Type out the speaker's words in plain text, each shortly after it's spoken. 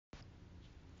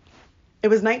It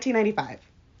was 1995.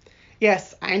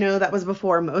 Yes, I know that was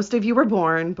before most of you were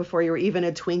born, before you were even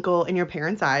a twinkle in your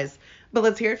parents' eyes, but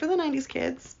let's hear it for the 90s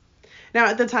kids. Now,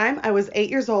 at the time, I was 8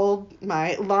 years old.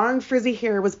 My long frizzy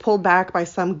hair was pulled back by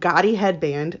some gaudy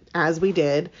headband, as we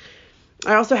did.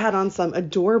 I also had on some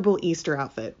adorable Easter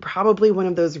outfit, probably one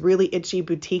of those really itchy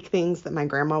boutique things that my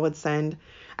grandma would send.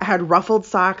 I had ruffled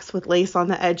socks with lace on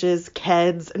the edges,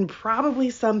 Keds, and probably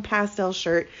some pastel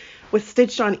shirt with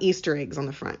stitched on Easter eggs on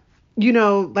the front. You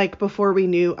know, like before we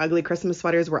knew ugly Christmas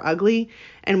sweaters were ugly,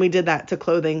 and we did that to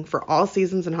clothing for all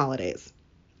seasons and holidays.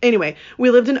 Anyway,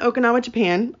 we lived in Okinawa,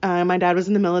 Japan. My dad was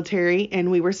in the military, and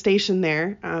we were stationed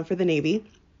there for the Navy.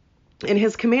 And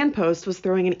his command post was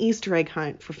throwing an Easter egg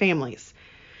hunt for families.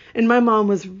 And my mom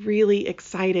was really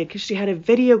excited because she had a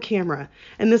video camera,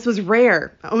 and this was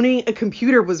rare. Owning a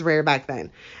computer was rare back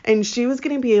then. And she was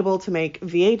going to be able to make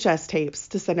VHS tapes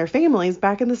to send our families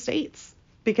back in the States,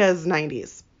 because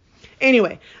 90s.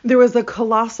 Anyway, there was a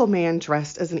colossal man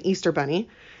dressed as an Easter bunny,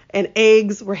 and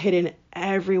eggs were hidden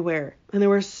everywhere, and there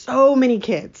were so many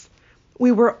kids.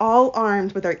 We were all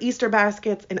armed with our Easter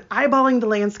baskets and eyeballing the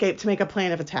landscape to make a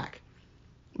plan of attack.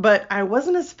 But I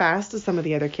wasn't as fast as some of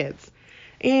the other kids,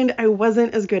 and I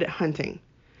wasn't as good at hunting.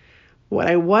 What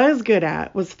I was good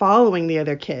at was following the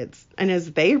other kids, and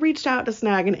as they reached out to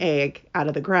snag an egg out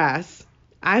of the grass,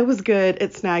 I was good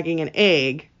at snagging an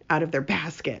egg out of their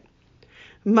basket,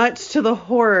 much to the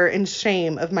horror and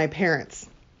shame of my parents.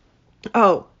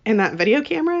 Oh, and that video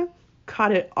camera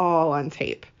caught it all on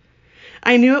tape.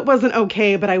 I knew it wasn't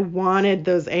okay, but I wanted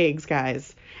those eggs,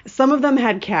 guys. Some of them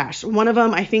had cash. One of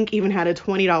them, I think, even had a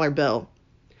 $20 bill.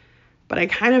 But I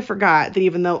kind of forgot that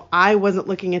even though I wasn't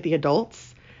looking at the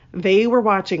adults, they were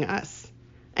watching us.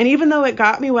 And even though it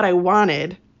got me what I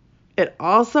wanted, it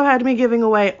also had me giving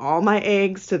away all my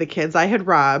eggs to the kids I had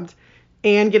robbed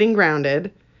and getting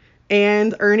grounded,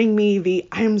 and earning me the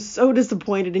 "I'm so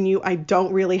disappointed in you, I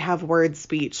don't really have words"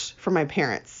 speech from my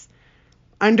parents.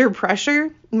 Under pressure,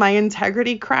 my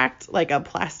integrity cracked like a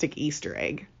plastic Easter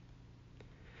egg.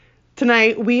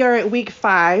 Tonight, we are at week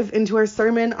 5 into our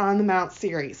Sermon on the Mount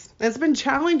series. It's been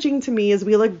challenging to me as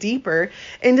we look deeper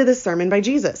into the sermon by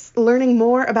Jesus, learning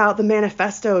more about the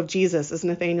manifesto of Jesus, as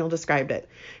Nathaniel described it,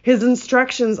 his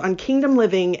instructions on kingdom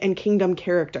living and kingdom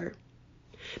character.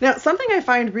 Now, something I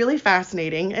find really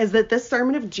fascinating is that this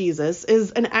sermon of Jesus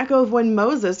is an echo of when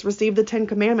Moses received the 10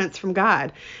 Commandments from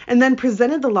God and then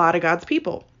presented the law to God's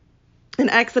people. In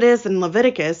Exodus and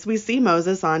Leviticus, we see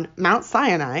Moses on Mount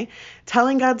Sinai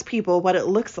telling God's people what it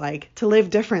looks like to live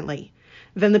differently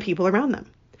than the people around them.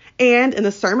 And in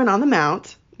the Sermon on the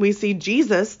Mount, we see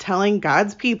Jesus telling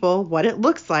God's people what it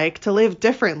looks like to live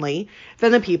differently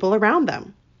than the people around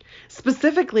them.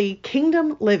 Specifically,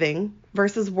 kingdom living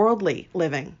versus worldly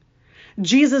living.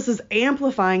 Jesus is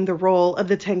amplifying the role of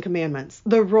the 10 Commandments,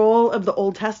 the role of the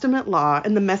Old Testament law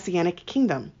in the Messianic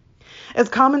kingdom. As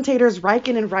commentators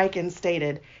Ryken and Ryken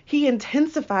stated, he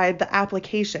intensified the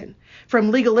application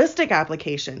from legalistic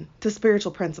application to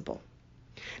spiritual principle.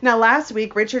 Now, last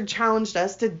week, Richard challenged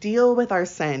us to deal with our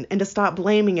sin and to stop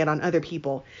blaming it on other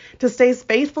people, to stay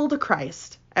faithful to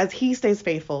Christ as he stays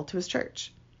faithful to his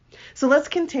church. So let's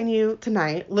continue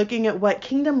tonight looking at what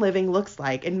kingdom living looks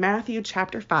like in Matthew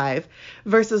chapter 5,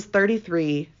 verses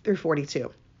 33 through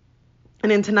 42.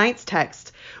 And in tonight's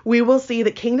text, we will see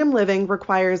that kingdom living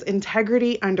requires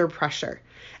integrity under pressure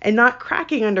and not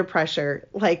cracking under pressure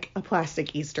like a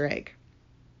plastic Easter egg.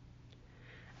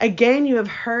 Again, you have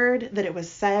heard that it was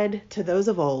said to those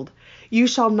of old, "You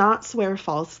shall not swear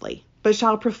falsely, but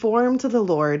shall perform to the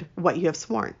Lord what you have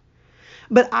sworn."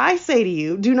 But I say to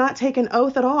you, do not take an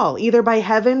oath at all, either by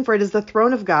heaven, for it is the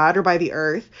throne of God, or by the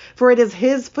earth, for it is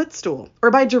his footstool,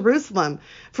 or by Jerusalem,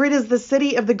 for it is the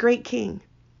city of the great king.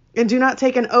 And do not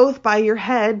take an oath by your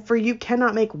head, for you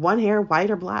cannot make one hair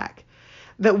white or black.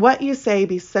 That what you say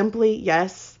be simply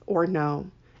yes or no.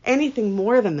 Anything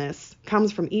more than this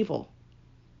comes from evil.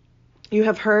 You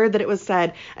have heard that it was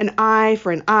said, an eye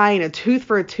for an eye and a tooth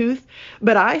for a tooth.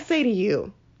 But I say to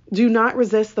you, do not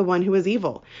resist the one who is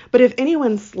evil. But if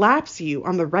anyone slaps you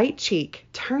on the right cheek,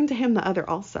 turn to him the other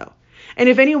also. And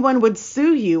if anyone would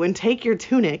sue you and take your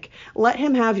tunic, let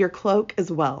him have your cloak as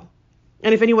well.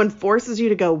 And if anyone forces you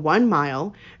to go 1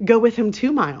 mile, go with him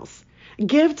 2 miles.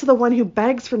 Give to the one who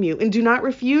begs from you, and do not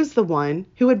refuse the one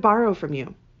who would borrow from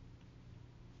you.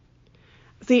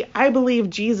 See, I believe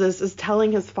Jesus is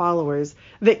telling his followers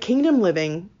that kingdom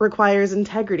living requires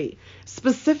integrity,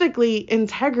 specifically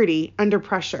integrity under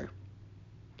pressure.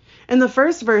 In the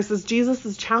first verses, Jesus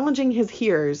is challenging his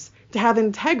hearers to have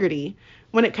integrity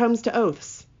when it comes to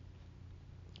oaths.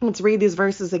 Let's read these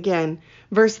verses again.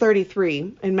 Verse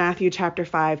 33 in Matthew chapter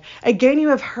 5. Again, you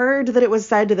have heard that it was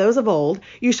said to those of old,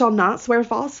 you shall not swear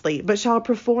falsely, but shall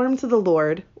perform to the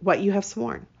Lord what you have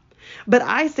sworn. But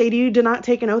I say to you, do not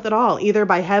take an oath at all, either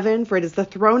by heaven, for it is the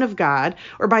throne of God,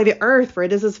 or by the earth, for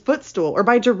it is his footstool, or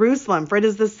by Jerusalem, for it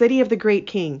is the city of the great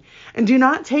king. And do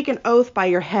not take an oath by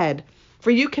your head,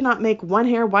 for you cannot make one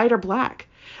hair white or black.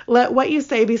 Let what you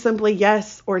say be simply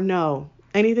yes or no.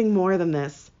 Anything more than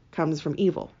this comes from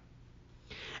evil.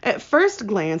 At first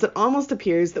glance, it almost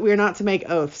appears that we are not to make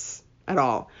oaths at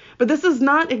all. But this is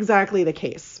not exactly the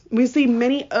case. We see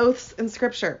many oaths in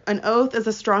Scripture. An oath is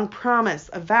a strong promise,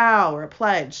 a vow, or a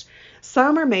pledge.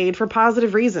 Some are made for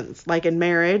positive reasons, like in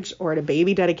marriage or at a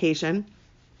baby dedication.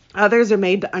 Others are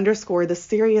made to underscore the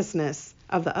seriousness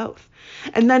of the oath.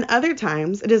 And then other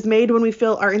times it is made when we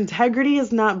feel our integrity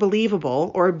is not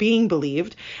believable or being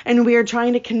believed, and we are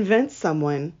trying to convince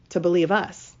someone to believe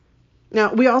us.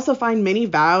 Now, we also find many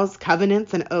vows,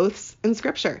 covenants, and oaths in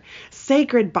Scripture,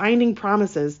 sacred binding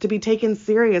promises to be taken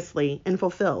seriously and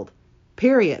fulfilled.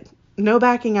 Period. No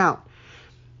backing out.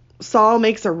 Saul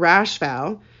makes a rash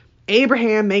vow.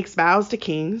 Abraham makes vows to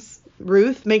kings.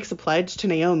 Ruth makes a pledge to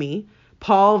Naomi.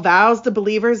 Paul vows to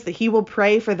believers that he will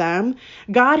pray for them.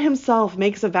 God himself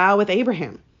makes a vow with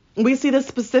Abraham. We see this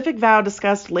specific vow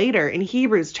discussed later in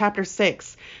Hebrews chapter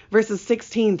 6, verses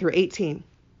 16 through 18.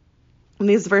 And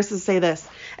these verses say this,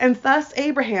 and thus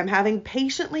Abraham, having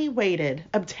patiently waited,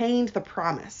 obtained the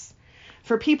promise.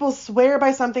 For people swear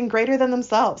by something greater than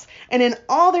themselves, and in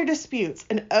all their disputes,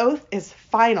 an oath is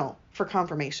final for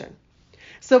confirmation.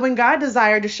 So when God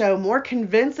desired to show more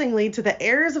convincingly to the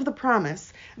heirs of the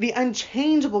promise the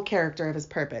unchangeable character of his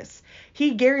purpose,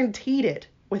 he guaranteed it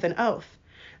with an oath,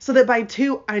 so that by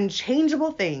two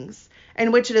unchangeable things,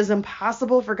 in which it is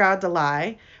impossible for God to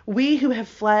lie, we who have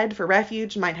fled for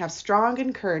refuge might have strong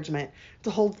encouragement to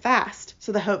hold fast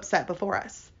to the hope set before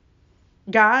us.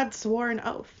 God swore an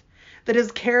oath that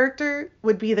his character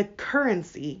would be the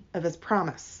currency of his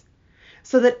promise,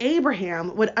 so that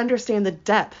Abraham would understand the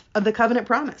depth of the covenant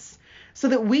promise, so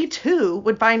that we too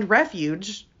would find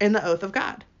refuge in the oath of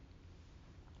God.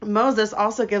 Moses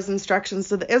also gives instructions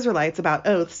to the Israelites about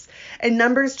oaths in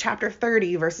Numbers chapter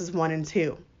 30, verses 1 and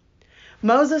 2.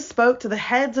 Moses spoke to the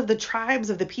heads of the tribes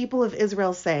of the people of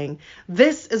Israel, saying,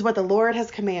 this is what the Lord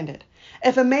has commanded.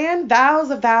 If a man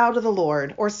vows a vow to the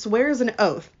Lord or swears an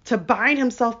oath to bind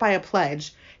himself by a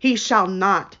pledge, he shall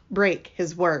not break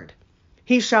his word.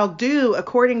 He shall do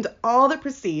according to all that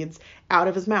proceeds out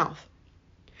of his mouth.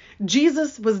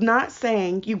 Jesus was not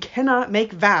saying you cannot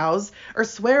make vows or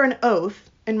swear an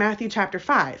oath in Matthew chapter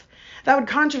 5. That would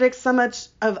contradict so much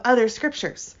of other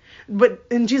scriptures.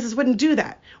 And Jesus wouldn't do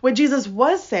that. What Jesus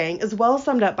was saying is well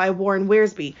summed up by Warren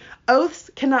Wiersbe. Oaths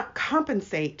cannot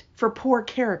compensate for poor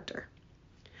character.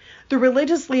 The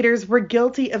religious leaders were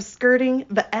guilty of skirting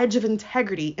the edge of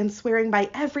integrity and swearing by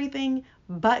everything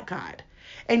but God,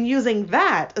 and using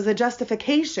that as a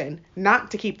justification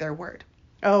not to keep their word.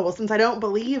 Oh, well, since I don't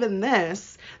believe in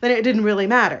this, then it didn't really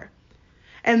matter.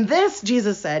 And this,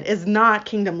 Jesus said, is not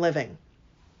kingdom living.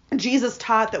 Jesus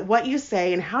taught that what you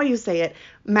say and how you say it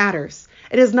matters.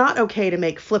 It is not okay to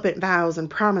make flippant vows and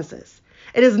promises.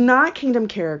 It is not kingdom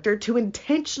character to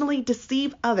intentionally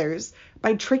deceive others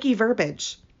by tricky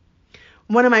verbiage.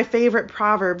 One of my favorite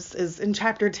proverbs is in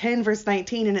chapter 10, verse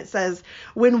 19, and it says,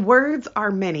 when words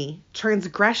are many,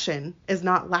 transgression is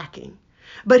not lacking,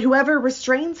 but whoever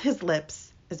restrains his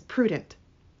lips is prudent.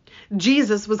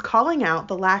 Jesus was calling out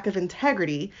the lack of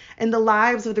integrity in the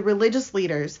lives of the religious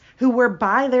leaders who were,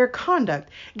 by their conduct,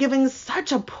 giving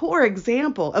such a poor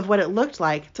example of what it looked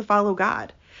like to follow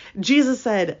God. Jesus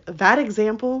said, that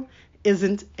example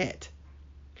isn't it.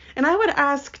 And I would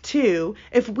ask, too,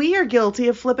 if we are guilty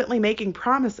of flippantly making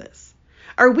promises.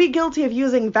 Are we guilty of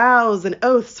using vows and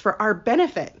oaths for our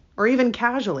benefit, or even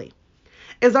casually?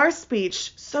 Is our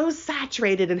speech so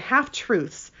saturated in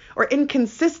half-truths or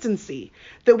inconsistency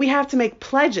that we have to make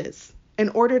pledges in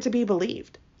order to be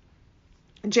believed?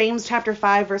 James chapter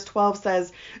 5, verse 12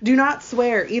 says, do not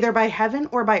swear either by heaven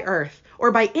or by earth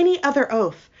or by any other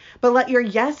oath, but let your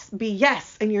yes be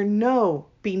yes and your no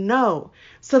be no,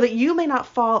 so that you may not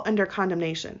fall under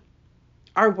condemnation.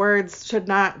 Our words should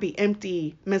not be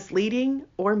empty, misleading,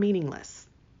 or meaningless.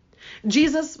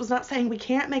 Jesus was not saying we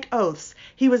can't make oaths.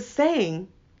 He was saying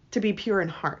to be pure in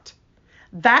heart.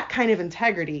 That kind of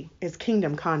integrity is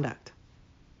kingdom conduct.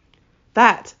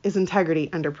 That is integrity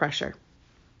under pressure.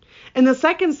 In the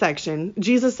second section,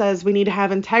 Jesus says we need to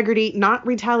have integrity, not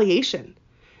retaliation.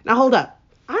 Now hold up.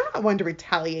 I'm not one to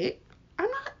retaliate. I'm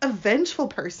not a vengeful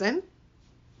person.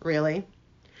 Really?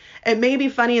 It may be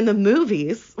funny in the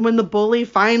movies when the bully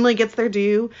finally gets their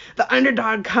due, the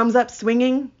underdog comes up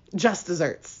swinging, just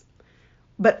desserts.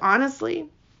 But honestly,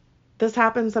 this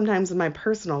happens sometimes in my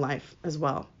personal life as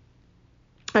well.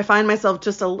 I find myself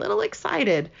just a little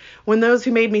excited when those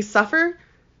who made me suffer,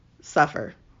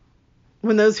 suffer.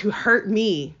 When those who hurt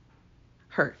me,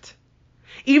 hurt.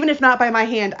 Even if not by my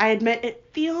hand, I admit it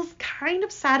feels kind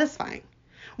of satisfying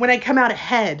when I come out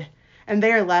ahead and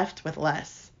they are left with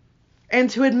less. And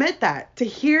to admit that, to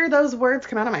hear those words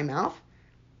come out of my mouth,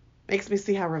 makes me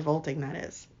see how revolting that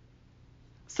is.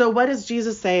 So what does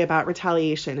Jesus say about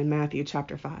retaliation in Matthew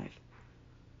chapter 5?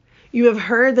 You have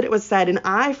heard that it was said, an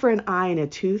eye for an eye and a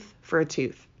tooth for a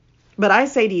tooth. But I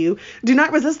say to you, do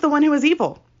not resist the one who is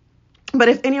evil. But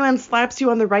if anyone slaps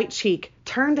you on the right cheek,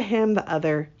 turn to him the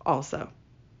other also.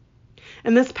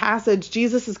 In this passage,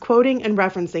 Jesus is quoting and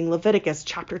referencing Leviticus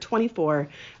chapter 24,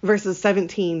 verses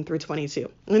 17 through 22.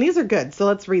 And these are good, so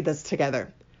let's read this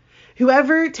together.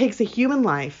 Whoever takes a human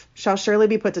life shall surely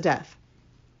be put to death.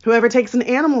 Whoever takes an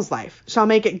animal's life shall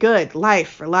make it good, life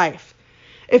for life.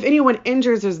 If anyone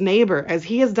injures his neighbor as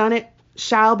he has done it,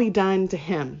 shall be done to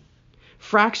him.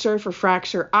 Fracture for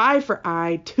fracture, eye for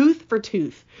eye, tooth for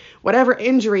tooth. Whatever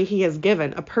injury he has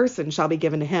given, a person shall be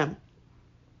given to him.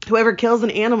 Whoever kills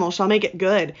an animal shall make it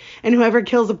good, and whoever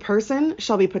kills a person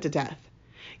shall be put to death.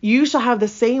 You shall have the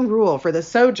same rule for the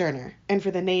sojourner and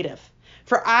for the native,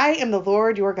 for I am the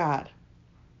Lord your God.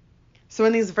 So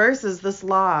in these verses, this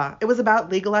law, it was about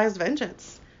legalized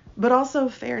vengeance, but also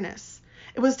fairness.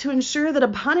 It was to ensure that a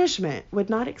punishment would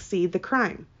not exceed the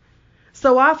crime.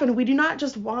 So often we do not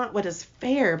just want what is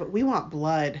fair, but we want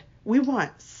blood. We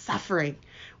want suffering.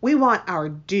 We want our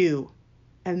due,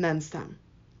 and then some.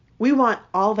 We want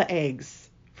all the eggs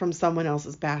from someone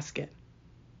else's basket.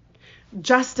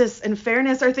 Justice and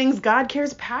fairness are things God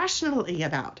cares passionately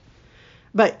about.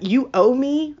 But you owe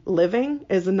me living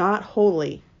is not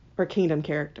holy or kingdom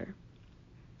character.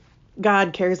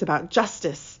 God cares about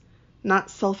justice, not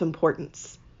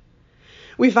self-importance.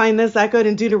 We find this echoed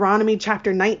in Deuteronomy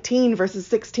chapter 19, verses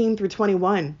 16 through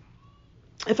 21.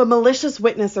 If a malicious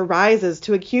witness arises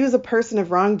to accuse a person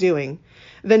of wrongdoing,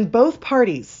 then both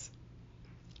parties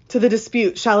to the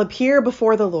dispute shall appear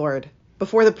before the Lord,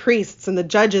 before the priests and the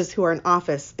judges who are in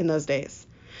office in those days.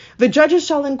 The judges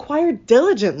shall inquire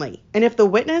diligently, and if the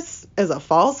witness is a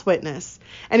false witness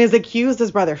and is accused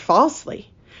his brother falsely,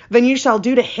 then you shall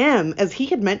do to him as he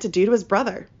had meant to do to his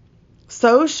brother.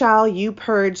 So shall you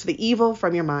purge the evil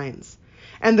from your minds,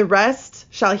 and the rest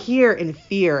shall hear in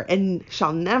fear, and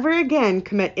shall never again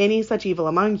commit any such evil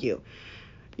among you.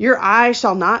 Your eye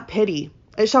shall not pity.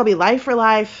 It shall be life for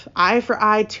life, eye for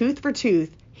eye, tooth for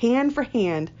tooth, hand for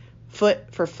hand,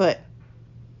 foot for foot.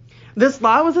 This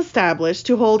law was established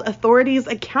to hold authorities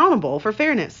accountable for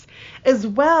fairness, as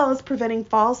well as preventing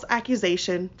false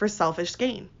accusation for selfish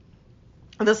gain.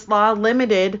 This law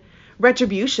limited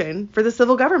retribution for the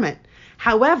civil government.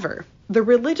 However, the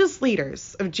religious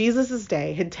leaders of Jesus'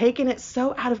 day had taken it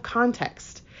so out of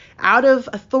context, out of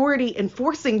authority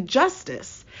enforcing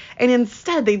justice, and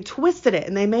instead they twisted it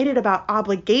and they made it about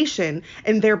obligation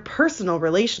and their personal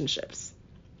relationships.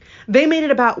 They made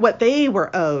it about what they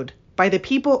were owed by the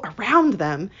people around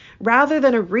them rather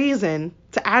than a reason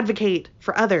to advocate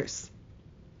for others.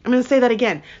 I'm going to say that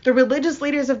again. The religious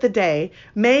leaders of the day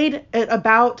made it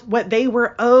about what they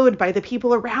were owed by the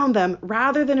people around them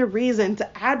rather than a reason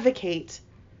to advocate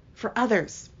for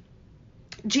others.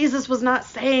 Jesus was not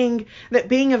saying that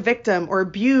being a victim or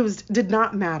abused did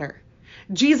not matter.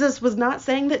 Jesus was not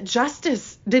saying that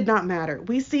justice did not matter.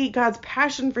 We see God's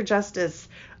passion for justice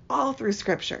all through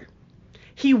Scripture.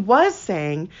 He was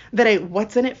saying that a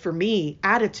what's in it for me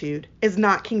attitude is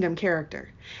not kingdom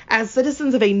character. As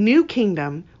citizens of a new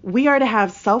kingdom, we are to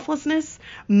have selflessness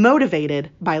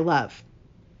motivated by love.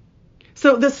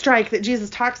 So the strike that Jesus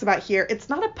talks about here, it's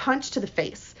not a punch to the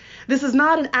face. This is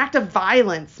not an act of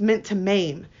violence meant to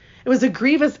maim. It was a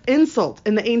grievous insult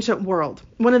in the ancient world,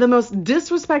 one of the most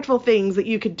disrespectful things that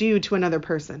you could do to another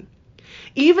person.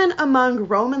 Even among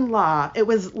Roman law, it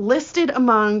was listed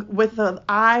with the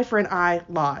eye for an eye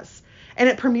laws, and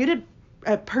it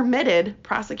permitted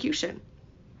prosecution.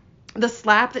 The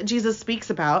slap that Jesus speaks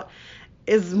about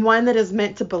is one that is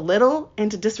meant to belittle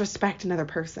and to disrespect another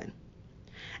person.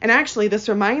 And actually, this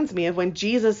reminds me of when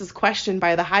Jesus is questioned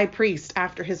by the high priest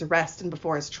after his arrest and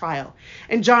before his trial.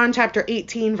 In John chapter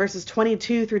 18, verses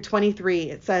 22 through 23,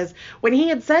 it says, when he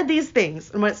had said these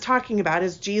things, and what it's talking about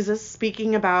is Jesus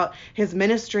speaking about his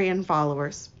ministry and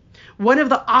followers, one of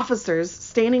the officers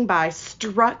standing by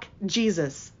struck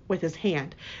Jesus with his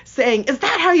hand, saying, "Is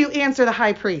that how you answer the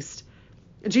high priest?"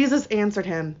 Jesus answered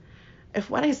him, If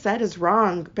what I said is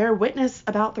wrong, bear witness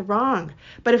about the wrong.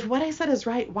 But if what I said is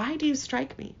right, why do you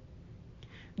strike me?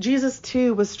 Jesus,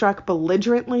 too, was struck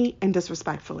belligerently and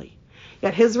disrespectfully.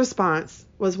 Yet his response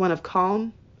was one of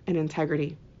calm and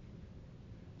integrity.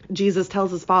 Jesus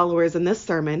tells his followers in this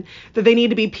sermon that they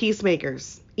need to be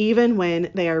peacemakers, even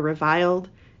when they are reviled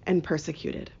and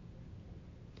persecuted.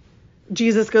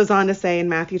 Jesus goes on to say in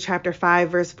Matthew chapter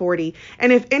 5, verse 40,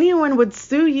 "And if anyone would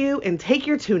sue you and take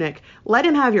your tunic, let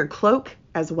him have your cloak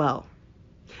as well."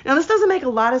 Now, this doesn't make a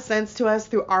lot of sense to us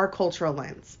through our cultural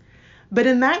lens. But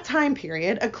in that time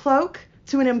period, a cloak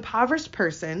to an impoverished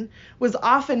person was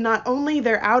often not only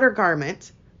their outer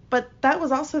garment, but that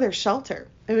was also their shelter.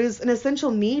 It was an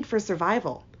essential need for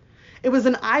survival. It was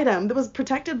an item that was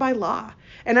protected by law.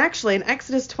 And actually, in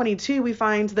Exodus 22, we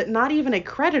find that not even a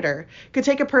creditor could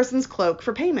take a person's cloak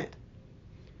for payment.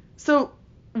 So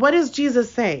what is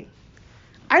Jesus saying?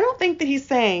 I don't think that he's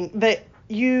saying that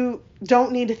you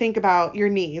don't need to think about your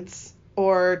needs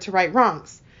or to right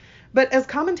wrongs. But as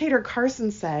commentator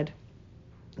Carson said,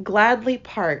 gladly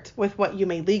part with what you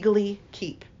may legally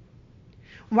keep.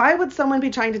 Why would someone be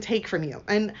trying to take from you?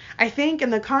 And I think in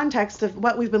the context of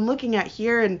what we've been looking at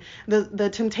here and the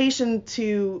temptation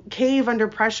to cave under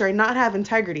pressure and not have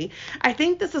integrity, I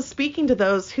think this is speaking to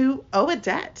those who owe a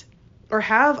debt or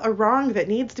have a wrong that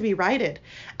needs to be righted.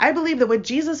 I believe that what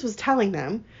Jesus was telling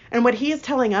them and what he is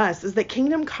telling us is that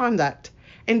kingdom conduct,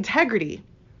 integrity,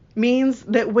 means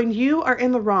that when you are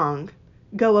in the wrong,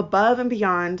 go above and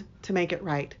beyond to make it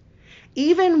right,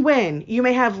 even when you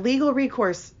may have legal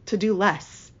recourse to do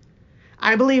less.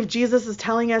 I believe Jesus is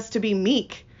telling us to be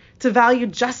meek, to value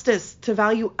justice, to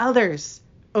value others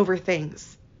over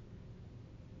things.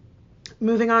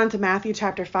 Moving on to Matthew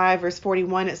chapter 5, verse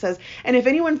 41, it says, "And if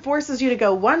anyone forces you to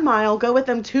go 1 mile, go with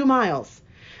them 2 miles.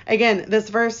 Again, this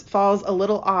verse falls a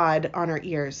little odd on our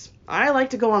ears. I like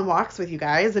to go on walks with you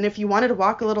guys, and if you wanted to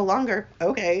walk a little longer,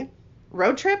 okay.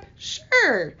 Road trip?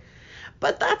 Sure.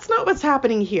 But that's not what's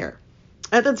happening here.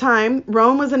 At the time,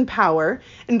 Rome was in power,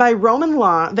 and by Roman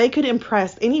law, they could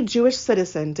impress any Jewish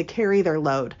citizen to carry their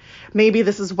load. Maybe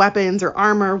this is weapons or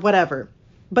armor, whatever,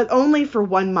 but only for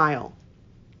 1 mile.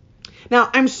 Now,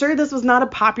 I'm sure this was not a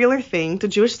popular thing to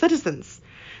Jewish citizens,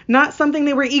 not something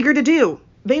they were eager to do.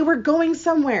 They were going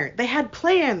somewhere. They had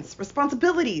plans,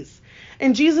 responsibilities.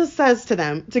 And Jesus says to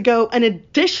them to go an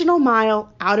additional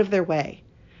mile out of their way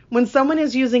when someone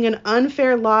is using an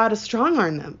unfair law to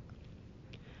strong-arm them.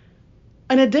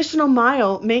 An additional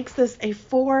mile makes this a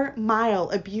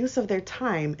 4-mile abuse of their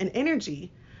time and energy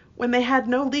when they had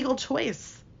no legal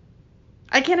choice.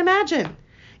 I can't imagine.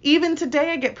 Even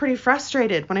today, I get pretty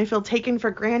frustrated when I feel taken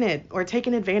for granted or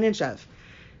taken advantage of.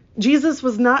 Jesus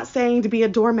was not saying to be a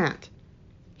doormat.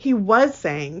 He was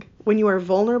saying when you are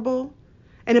vulnerable,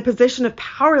 in a position of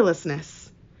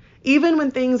powerlessness, even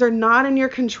when things are not in your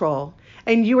control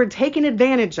and you are taken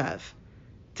advantage of,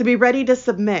 to be ready to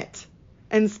submit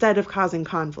instead of causing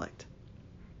conflict.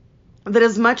 That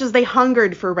as much as they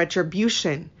hungered for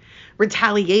retribution,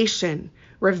 retaliation,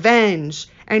 revenge,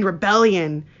 and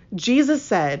rebellion, Jesus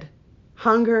said,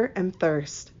 hunger and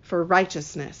thirst for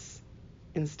righteousness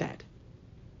instead.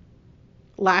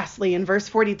 Lastly, in verse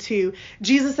 42,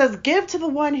 Jesus says, "Give to the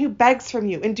one who begs from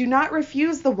you, and do not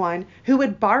refuse the one who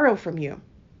would borrow from you."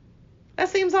 That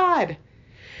seems odd.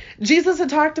 Jesus had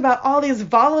talked about all these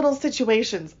volatile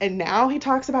situations, and now he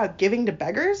talks about giving to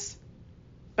beggars?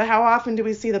 But how often do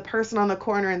we see the person on the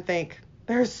corner and think,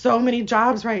 there are so many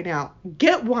jobs right now,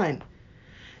 get one?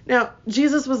 Now,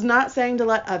 Jesus was not saying to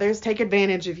let others take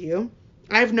advantage of you.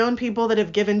 I've known people that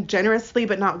have given generously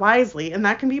but not wisely, and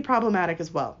that can be problematic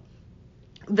as well.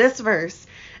 This verse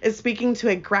is speaking to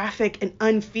a graphic and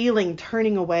unfeeling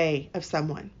turning away of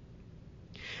someone.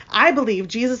 I believe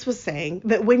Jesus was saying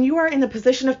that when you are in a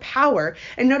position of power,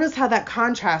 and notice how that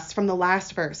contrasts from the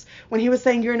last verse, when he was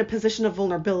saying you're in a position of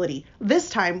vulnerability. This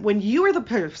time, when you are the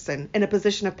person in a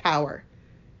position of power,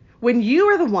 when you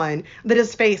are the one that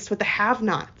is faced with the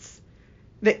have-nots,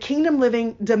 that kingdom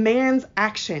living demands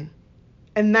action.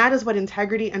 And that is what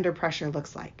integrity under pressure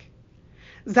looks like.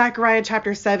 Zechariah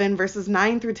chapter 7, verses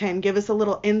 9 through 10 give us a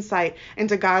little insight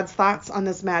into God's thoughts on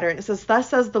this matter. It says, "Thus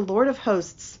says the Lord of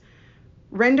hosts,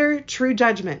 render true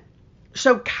judgment,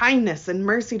 show kindness and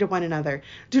mercy to one another.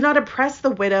 Do not oppress the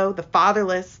widow, the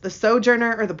fatherless, the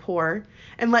sojourner, or the poor,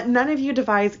 and let none of you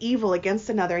devise evil against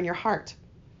another in your heart."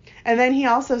 And then he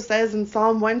also says in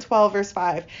Psalm 112, verse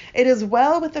 5, "It is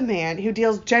well with the man who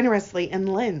deals generously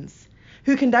and lends,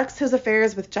 who conducts his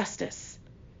affairs with justice."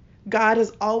 God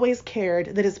has always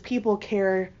cared that his people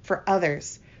care for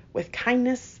others with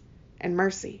kindness and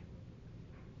mercy.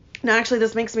 Now, actually,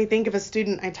 this makes me think of a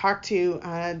student I talked to,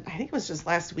 I think it was just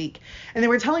last week, and they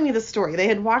were telling me the story. They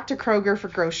had walked to Kroger for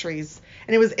groceries,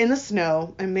 and it was in the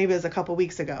snow, and maybe it was a couple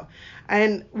weeks ago.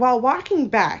 And while walking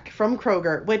back from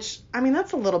Kroger, which, I mean,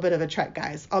 that's a little bit of a trek,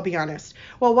 guys, I'll be honest.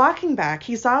 While walking back,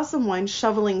 he saw someone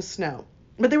shoveling snow,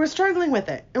 but they were struggling with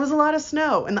it. It was a lot of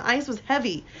snow, and the ice was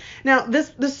heavy. Now,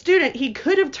 the student, he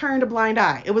could have turned a blind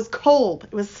eye. It was cold.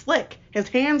 It was slick. His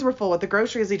hands were full with the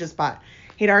groceries he just bought.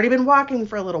 He'd already been walking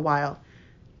for a little while,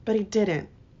 but he didn't.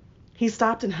 He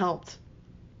stopped and helped.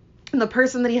 And the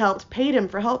person that he helped paid him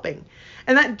for helping.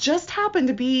 And that just happened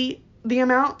to be the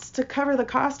amount to cover the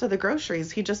cost of the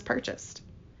groceries he just purchased.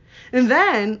 And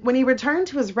then when he returned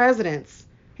to his residence,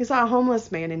 he saw a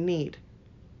homeless man in need.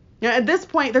 Now, at this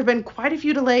point, there have been quite a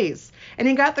few delays, and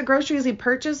he got the groceries he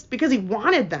purchased because he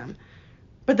wanted them.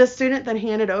 But the student then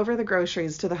handed over the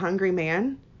groceries to the hungry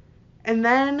man, and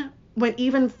then went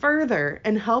even further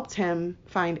and helped him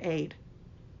find aid.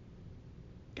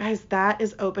 Guys, that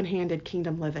is open-handed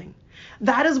kingdom living.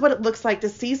 That is what it looks like to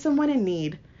see someone in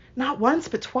need, not once,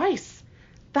 but twice.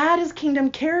 That is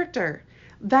kingdom character.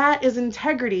 That is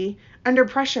integrity under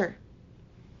pressure.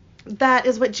 That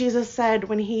is what Jesus said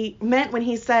when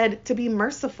he said to be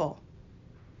merciful.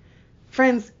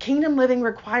 Friends, kingdom living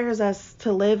requires us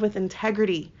to live with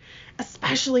integrity,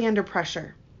 especially under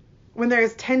pressure. When there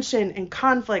is tension and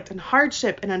conflict and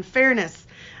hardship and unfairness,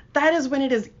 that is when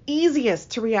it is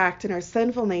easiest to react in our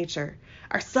sinful nature,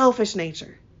 our selfish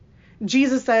nature.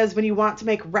 Jesus says when you want to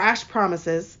make rash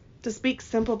promises, to speak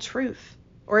simple truth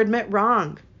or admit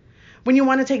wrong. When you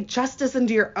want to take justice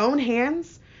into your own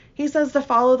hands, he says to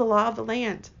follow the law of the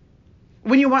land.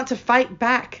 When you want to fight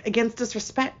back against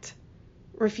disrespect,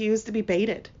 refuse to be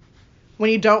baited.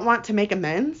 When you don't want to make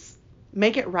amends,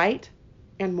 make it right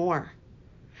and more.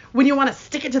 When you want to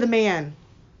stick it to the man,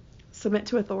 submit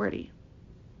to authority.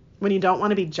 When you don't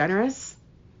want to be generous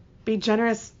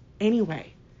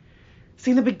anyway.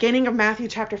 See, in the beginning of Matthew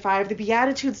chapter 5, the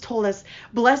Beatitudes told us,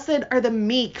 blessed are the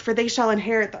meek, for they shall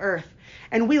inherit the earth.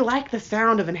 And we like the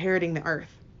sound of inheriting the earth.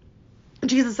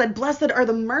 Jesus said, blessed are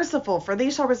the merciful, for they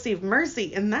shall receive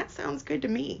mercy. And that sounds good to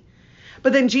me.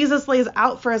 But then Jesus lays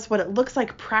out for us what it looks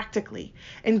like practically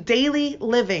in daily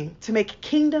living to make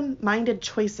kingdom-minded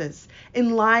choices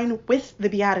in line with the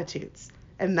Beatitudes.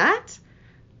 And that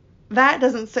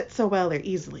doesn't sit so well or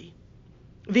easily.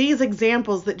 These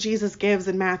examples that Jesus gives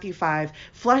in Matthew 5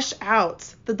 flesh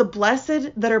out that the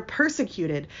blessed that are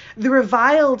persecuted, the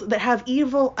reviled that have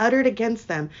evil uttered against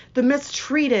them, the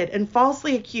mistreated and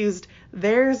falsely accused,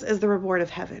 theirs is the reward of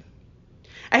heaven.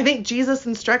 I think Jesus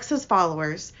instructs his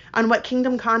followers on what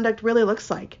kingdom conduct really looks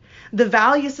like. The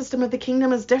value system of the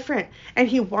kingdom is different, and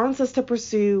he wants us to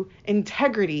pursue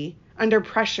integrity under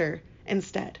pressure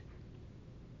instead.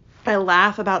 I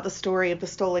laugh about the story of the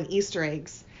stolen Easter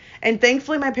eggs, and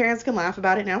thankfully my parents can laugh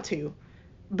about it now too.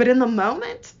 But in the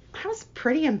moment, I was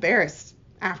pretty embarrassed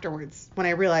afterwards when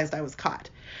I realized I was caught.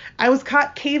 I was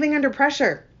caught caving under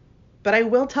pressure, but I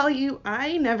will tell you,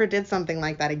 I never did something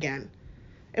like that again.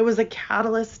 It was a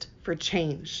catalyst for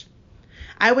change.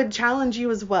 I would challenge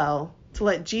you as well to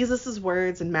let Jesus'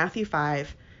 words in Matthew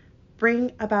 5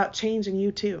 bring about change in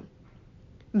you too.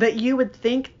 That you would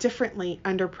think differently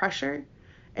under pressure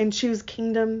and choose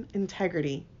kingdom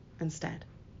integrity instead.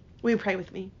 Will you pray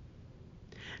with me?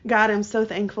 God, I'm so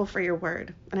thankful for your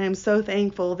word, and I'm so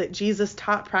thankful that Jesus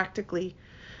taught practically,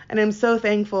 and I'm so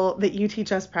thankful that you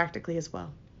teach us practically as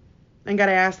well. And God,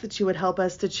 I ask that you would help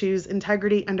us to choose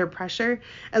integrity under pressure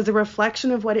as a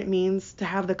reflection of what it means to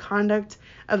have the conduct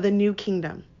of the new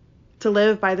kingdom, to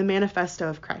live by the manifesto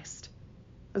of Christ.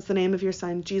 It's the name of your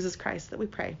Son, Jesus Christ, that we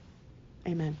pray.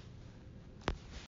 Amen.